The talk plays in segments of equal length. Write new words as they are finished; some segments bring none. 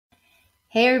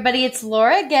Hey everybody, it's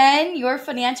Laura again, your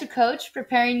financial coach,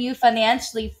 preparing you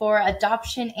financially for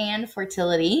adoption and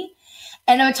fertility.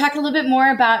 And I'm going to talk a little bit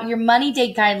more about your money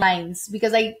day guidelines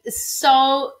because it's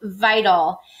so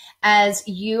vital as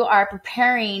you are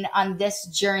preparing on this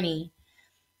journey.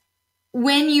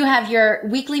 When you have your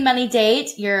weekly money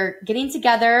date, you're getting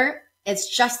together, it's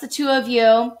just the two of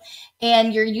you,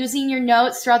 and you're using your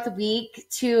notes throughout the week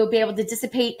to be able to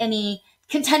dissipate any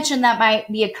contention that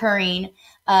might be occurring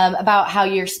about how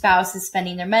your spouse is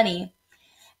spending their money.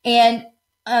 And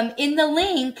in the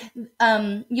link,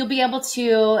 you'll be able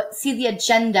to see the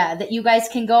agenda that you guys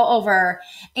can go over.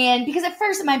 And because at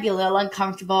first it might be a little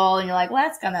uncomfortable and you're like, well,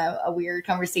 that's kind of a weird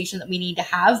conversation that we need to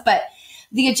have. But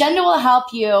the agenda will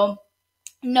help you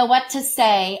know what to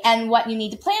say and what you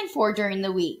need to plan for during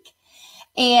the week.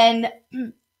 And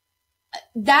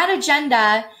that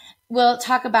agenda will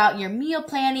talk about your meal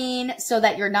planning so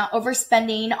that you're not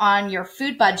overspending on your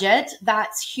food budget.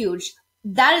 That's huge.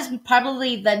 That is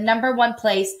probably the number one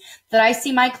place that I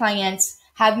see my clients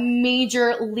have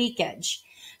major leakage.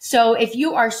 So if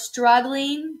you are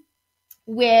struggling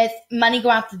with money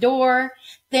going out the door,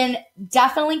 then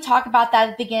definitely talk about that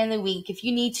at the beginning of the week. If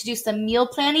you need to do some meal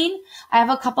planning, I have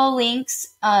a couple of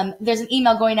links. There's an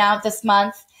email going out this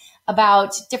month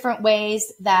about different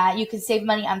ways that you can save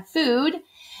money on food.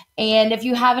 And if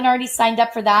you haven't already signed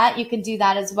up for that, you can do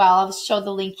that as well. I'll show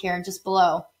the link here just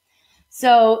below.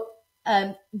 So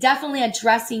definitely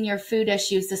addressing your food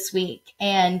issues this week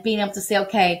and being able to say,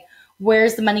 okay,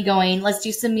 where's the money going? Let's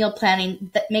do some meal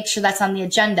planning. Make sure that's on the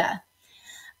agenda.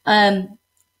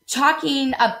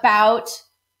 Talking about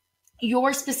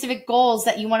your specific goals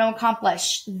that you want to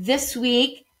accomplish this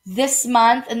week, this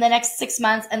month, and the next 6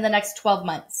 months, and the next 12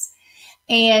 months.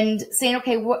 And saying,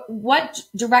 okay, what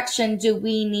direction do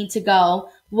we need to go?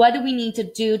 What do we need to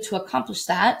do to accomplish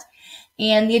that?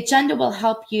 And the agenda will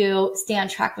help you stay on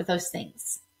track with those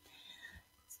things.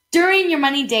 During your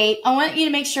money date, I want you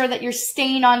to make sure that you're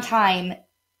staying on time.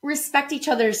 Respect each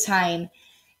other's time.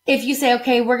 If you say,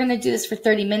 okay, we're going to do this for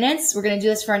 30 minutes, we're going to do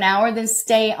this for an hour, then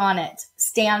stay on it.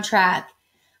 Stay on track.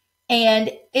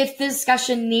 And if the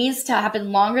discussion needs to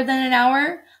happen longer than an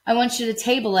hour, I want you to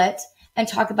table it and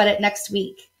talk about it next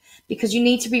week because you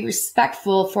need to be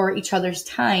respectful for each other's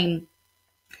time.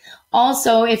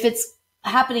 Also, if it's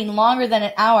happening longer than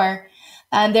an hour,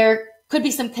 there could be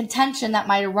some contention that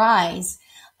might arise,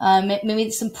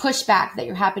 maybe some pushback that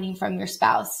you're happening from your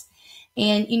spouse.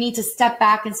 And you need to step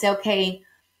back and say, okay,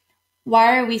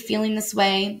 why are we feeling this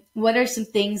way? What are some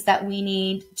things that we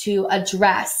need to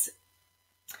address?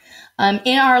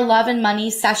 In our love and money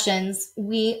sessions,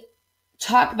 we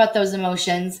talk about those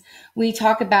emotions. We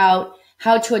talk about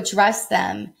how to address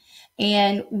them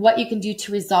and what you can do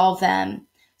to resolve them.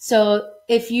 So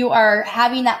if you are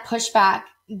having that pushback,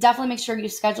 definitely make sure you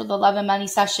schedule the love and money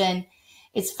session.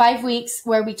 It's 5 weeks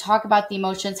where we talk about the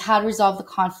emotions, how to resolve the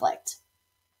conflict.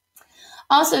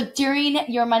 Also, during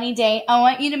your money day, I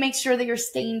want you to make sure that you're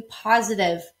staying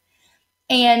positive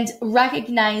and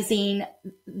recognizing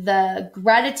the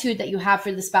gratitude that you have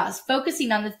for the spouse,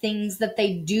 focusing on the things that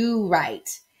they do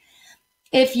right.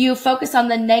 If you focus on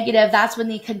the negative, that's when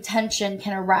the contention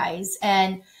can arise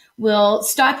and will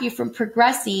stop you from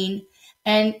progressing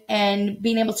and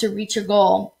being able to reach your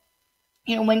goal.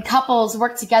 You know, when couples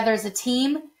work together as a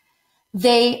team,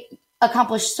 they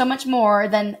accomplish so much more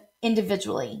than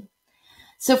individually.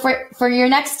 So for your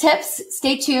next tips,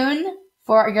 stay tuned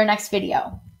for your next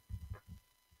video.